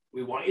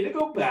 we want you to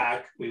go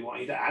back, we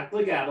want you to act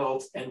like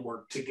adults and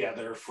work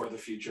together for the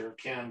future of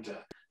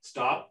Canada.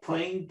 Stop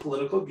playing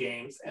political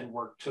games and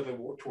work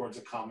towards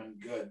a common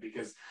good,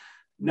 because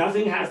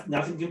nothing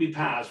can be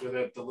passed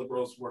without the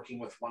Liberals working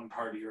with one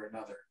party or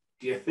another.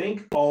 Do you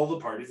think all the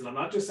parties, and I'm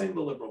not just saying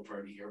the Liberal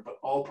Party here, but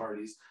all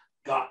parties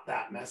got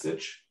that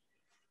message?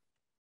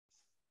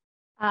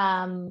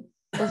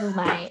 This is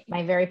my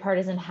very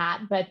partisan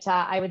hat, but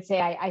I would say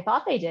I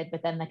thought they did,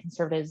 but then the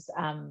Conservatives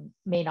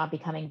may not be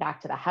coming back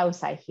to the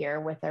House, I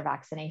hear, with their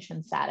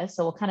vaccination status.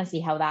 So we'll kind of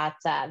see how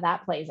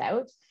that plays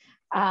out.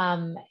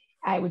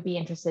 I would be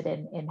interested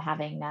in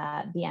having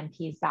the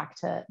MPs back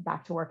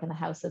to work in the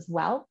House as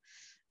well.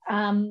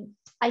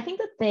 I think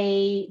that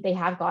they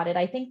have got it.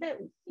 I think that,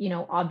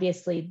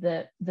 obviously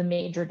the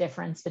major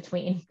difference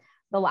between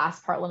the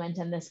last Parliament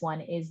and this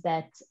one is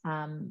that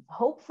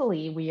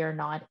hopefully we are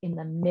not in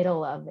the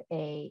middle of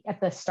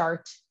at the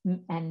start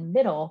and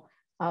middle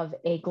of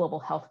a global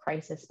health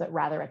crisis, but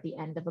rather at the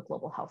end of a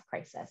global health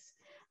crisis.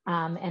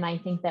 And I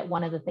think that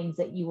one of the things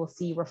that you will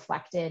see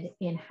reflected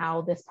in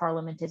how this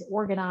Parliament is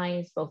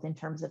organized, both in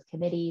terms of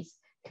committee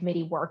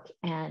work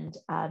and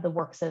the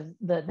works of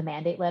the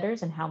mandate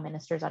letters and how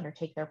ministers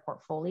undertake their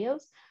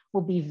portfolios,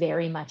 will be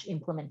very much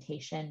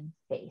implementation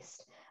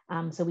based.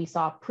 So we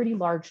saw pretty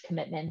large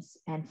commitments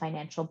and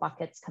financial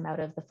buckets come out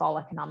of the fall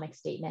economic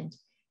statement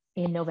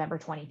in November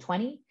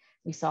 2020.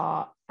 We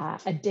saw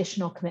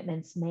additional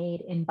commitments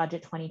made in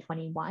budget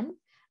 2021.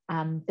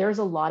 There's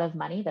a lot of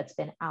money that's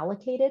been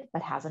allocated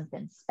but hasn't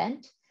been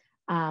spent.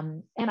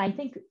 And I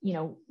think,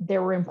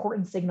 there were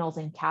important signals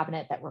in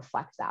cabinet that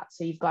reflect that.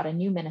 So you've got a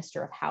new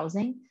Minister of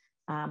Housing,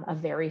 a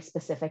very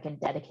specific and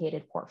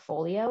dedicated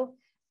portfolio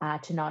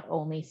to not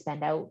only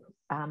spend out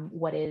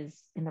what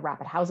is in the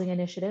Rapid Housing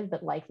Initiative,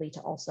 but likely to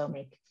also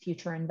make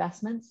future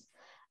investments.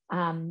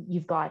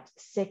 You've got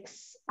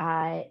 6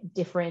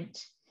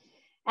 different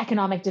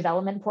economic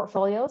development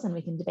portfolios, and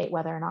we can debate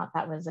whether or not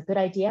that was a good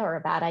idea or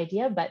a bad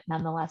idea, but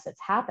nonetheless,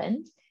 it's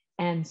happened.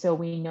 And so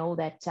we know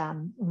that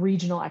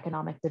regional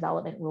economic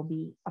development will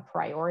be a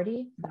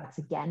priority. That's,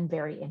 again,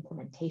 very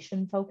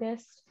implementation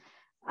focused.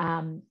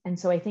 And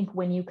so I think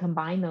when you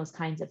combine those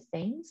kinds of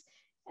things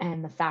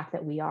and the fact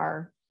that we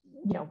are,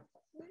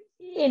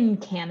 in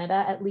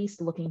Canada, at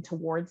least, looking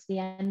towards the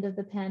end of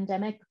the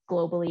pandemic,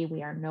 globally,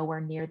 we are nowhere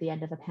near the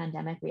end of the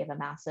pandemic. We have a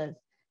massive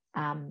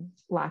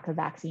lack of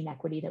vaccine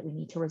equity that we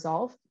need to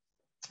resolve.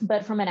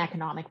 But from an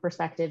economic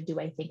perspective, do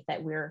I think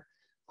that we're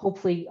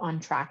hopefully on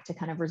track to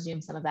kind of resume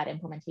some of that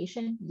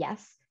implementation?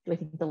 Yes. Do I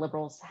think the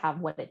Liberals have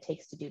what it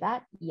takes to do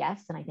that?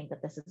 Yes. And I think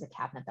that this is a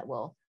cabinet that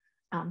will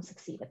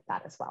succeed at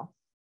that as well.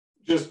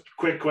 Just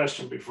quick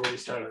question before we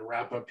start a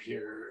wrap up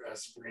here,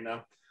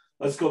 Sabrina.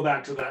 Let's go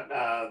back to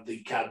that, the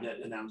cabinet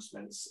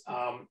announcements.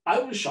 I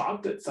was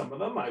shocked at some of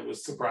them. I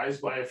was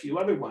surprised by a few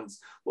other ones.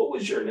 What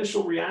was your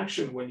initial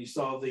reaction when you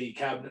saw the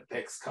cabinet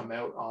picks come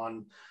out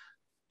on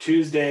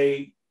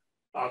Tuesday,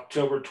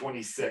 October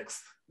 26th?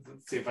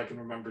 Let's see if I can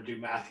remember, do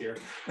math here.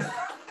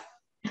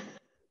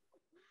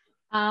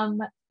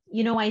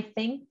 I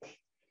think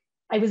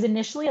I was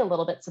initially a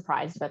little bit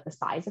surprised about the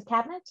size of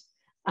cabinet.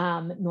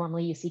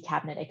 Normally you see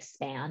cabinet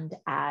expand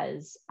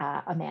as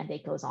a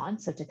mandate goes on.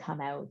 So to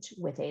come out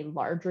with a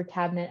larger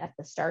cabinet at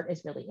the start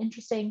is really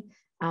interesting.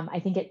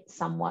 I think it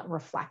somewhat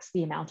reflects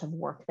the amount of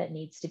work that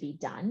needs to be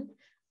done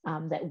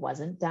that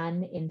wasn't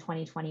done in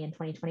 2020 and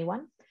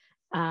 2021.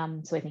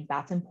 So I think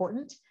that's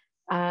important.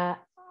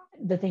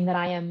 The thing that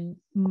I am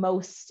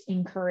most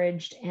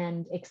encouraged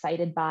and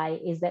excited by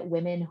is that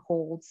women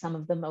hold some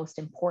of the most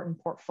important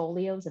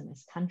portfolios in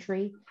this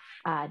country: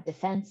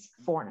 defense,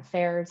 foreign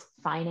affairs,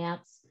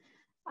 finance.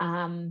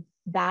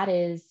 That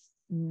is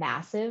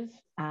massive.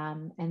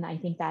 And I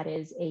think that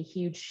is a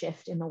huge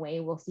shift in the way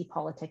we'll see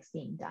politics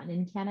being done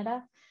in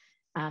Canada.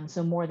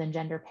 So more than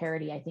gender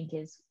parity, I think,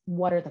 is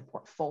what are the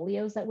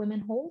portfolios that women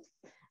hold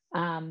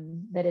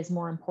that is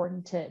more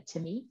important to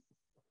me.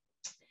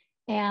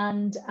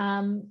 And,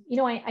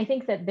 I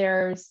think that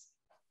there's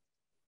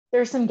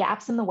some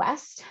gaps in the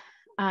West,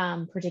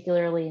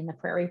 particularly in the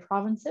prairie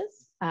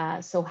provinces.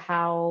 So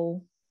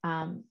how,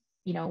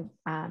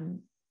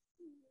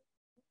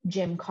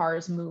 Jim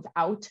Carr's move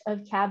out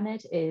of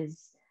cabinet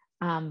is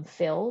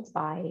filled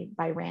by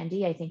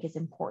Randy, I think is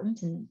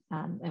important,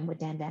 and with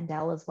Dan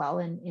Vandel as well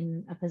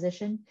in a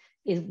position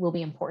will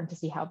be important to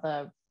see how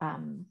the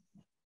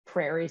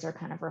prairies are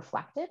kind of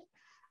reflected.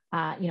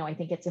 I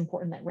think it's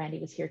important that Randy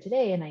was here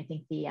today, and I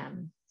think the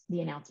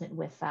announcement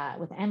with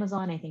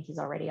Amazon, I think he's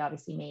already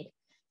obviously made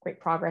great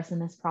progress in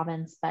this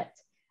province, but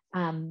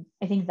I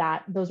think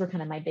that those were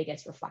kind of my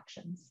biggest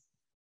reflections.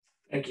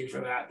 Thank you for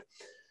that.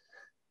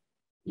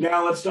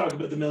 Now let's talk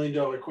about the $1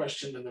 million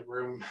question in the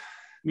room.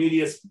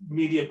 Media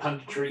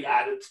punditry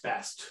at its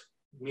best.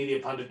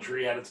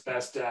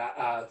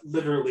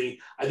 Literally,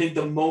 I think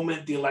the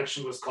moment the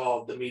election was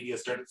called, the media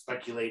started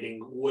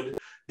speculating, would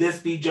this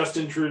be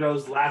Justin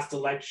Trudeau's last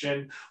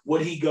election?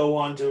 Would he go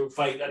on to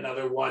fight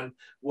another one?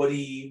 Would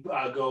he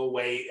go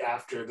away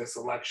after this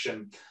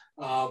election?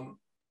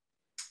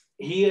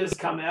 He has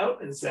come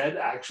out and said,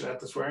 actually at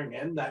the swearing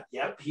in, that,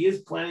 yep, he is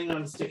planning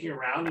on sticking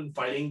around and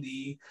fighting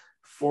the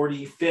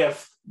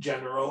 45th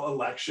general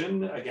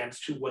election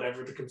against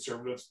whatever the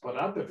Conservatives put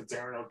up, if it's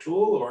Aaron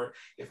O'Toole or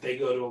if they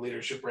go to a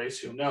leadership race,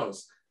 who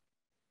knows?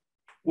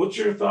 What's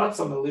your thoughts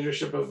on the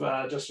leadership of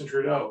Justin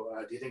Trudeau?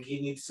 Do you think he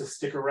needs to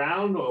stick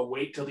around or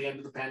wait till the end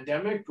of the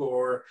pandemic,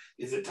 or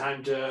is it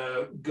time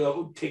to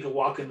go take a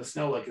walk in the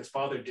snow like his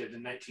father did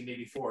in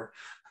 1984?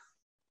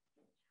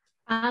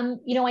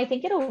 I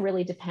think it'll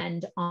really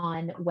depend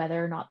on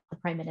whether or not the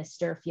Prime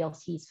Minister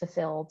feels he's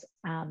fulfilled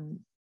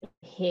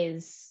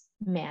his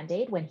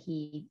mandate when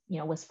he,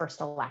 was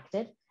first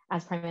elected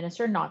as Prime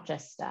Minister, not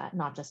just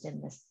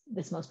in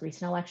this most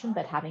recent election,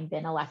 but having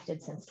been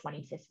elected since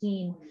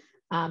 2015.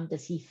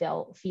 Does he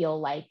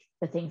feel like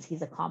the things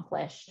he's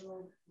accomplished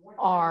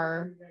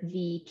are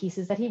the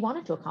pieces that he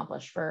wanted to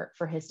accomplish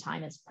for his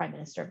time as Prime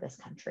Minister of this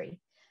country?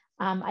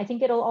 I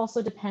think it'll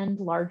also depend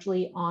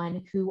largely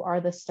on who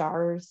are the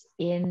stars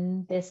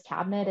in this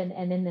cabinet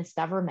and in this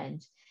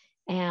government.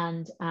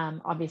 And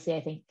obviously,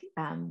 I think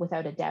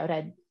without a doubt,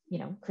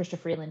 Chrystia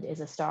Freeland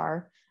is a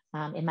star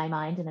in my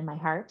mind and in my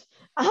heart,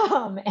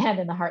 and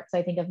in the hearts,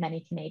 I think, of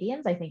many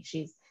Canadians. I think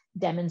she's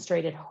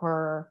demonstrated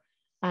her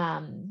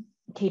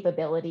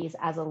capabilities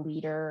as a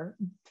leader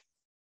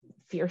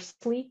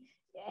fiercely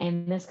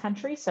in this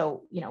country.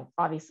 So,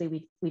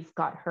 obviously we've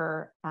got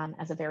her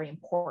as a very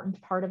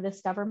important part of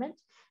this government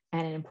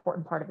and an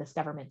important part of this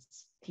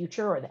government's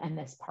future and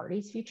this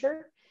party's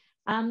future.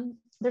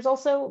 There's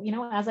also,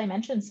 as I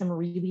mentioned, some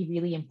really,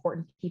 really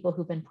important people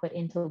who've been put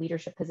into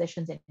leadership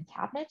positions in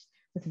cabinet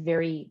with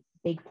very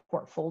big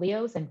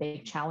portfolios and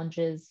big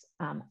challenges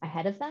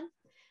ahead of them.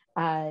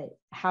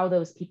 How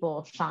those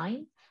people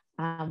shine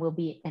will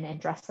be, and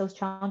address those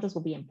challenges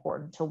will be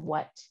important to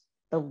what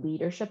the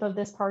leadership of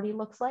this party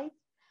looks like.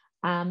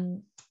 I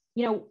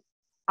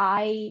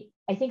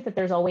think that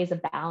there's always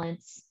a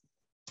balance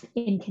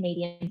in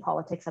Canadian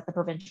politics at the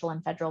provincial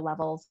and federal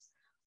levels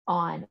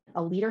on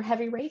a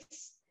leader-heavy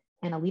race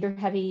and a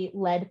leader-heavy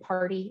led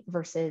party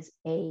versus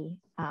a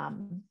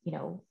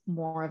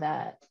more of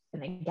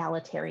an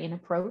egalitarian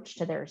approach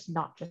to there's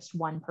not just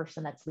one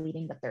person that's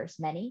leading, but there's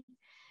many.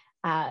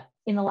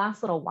 In the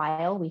last little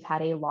while, we've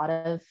had a lot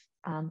of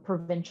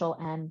provincial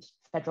and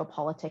federal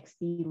politics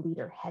be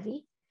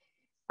leader-heavy.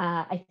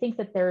 I think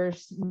that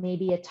there's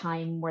maybe a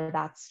time where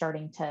that's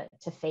starting to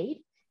fade,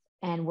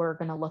 and we're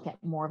going to look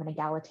at more of an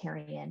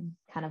egalitarian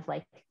kind of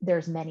like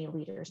there's many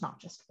leaders, not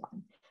just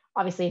one.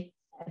 Obviously,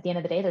 at the end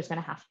of the day, there's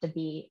going to have to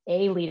be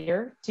a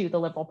leader to the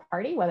Liberal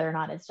Party, whether or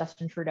not it's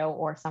Justin Trudeau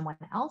or someone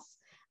else.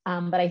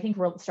 But I think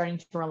we're starting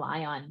to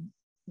rely on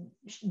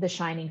the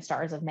shining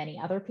stars of many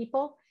other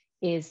people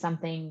is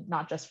something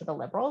not just for the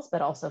Liberals,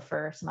 but also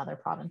for some other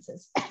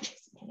provinces.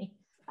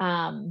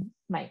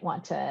 Might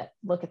want to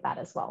look at that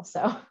as well.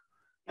 So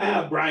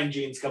Brian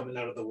Jean's coming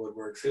out of the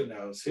woodworks. Who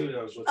knows? Who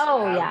knows what's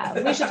going to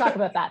happen? We should talk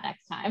about that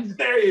next time.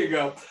 There you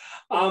go.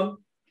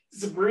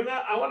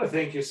 Sabrina, I want to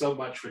thank you so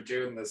much for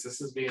doing this. This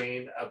has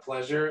been a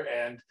pleasure,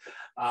 and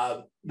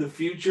the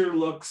future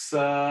looks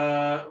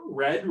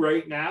red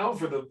right now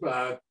for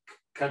the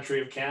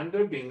country of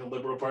Canada, being a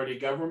Liberal Party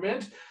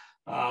government.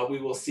 We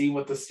will see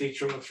what the speech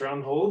from the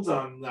throne holds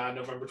on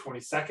November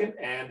 22nd,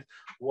 and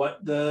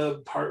what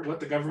the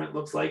government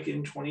looks like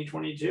in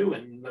 2022.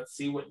 And let's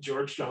see what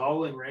George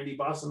DeHall and Randy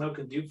Bossino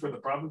can do for the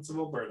province of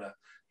Alberta.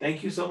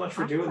 Thank you so much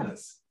for doing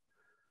this.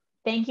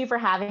 Thank you for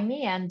having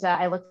me, and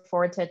I look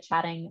forward to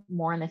chatting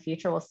more in the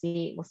future. We'll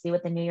see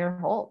what the new year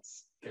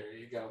holds. There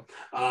you go.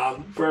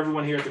 For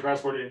everyone here at the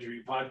Cross Border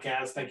Interview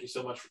Podcast, thank you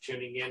so much for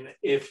tuning in.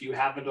 If you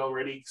haven't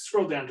already,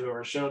 scroll down to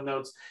our show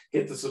notes,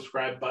 hit the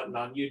subscribe button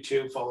on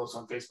YouTube, follow us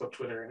on Facebook,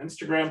 Twitter, and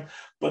Instagram.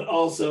 But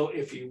also,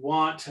 if you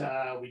want,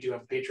 we do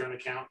have a Patreon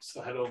account,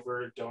 so head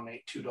over,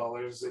 donate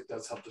 $2. It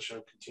does help the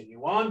show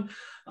continue on.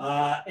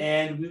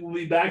 And we will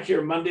be back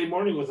here Monday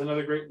morning with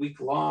another great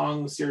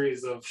week-long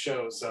series of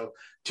shows. So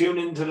tune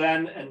in to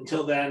then.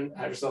 Until then,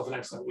 have yourself an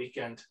excellent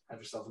weekend, have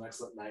yourself an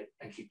excellent night,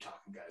 and keep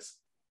talking, guys.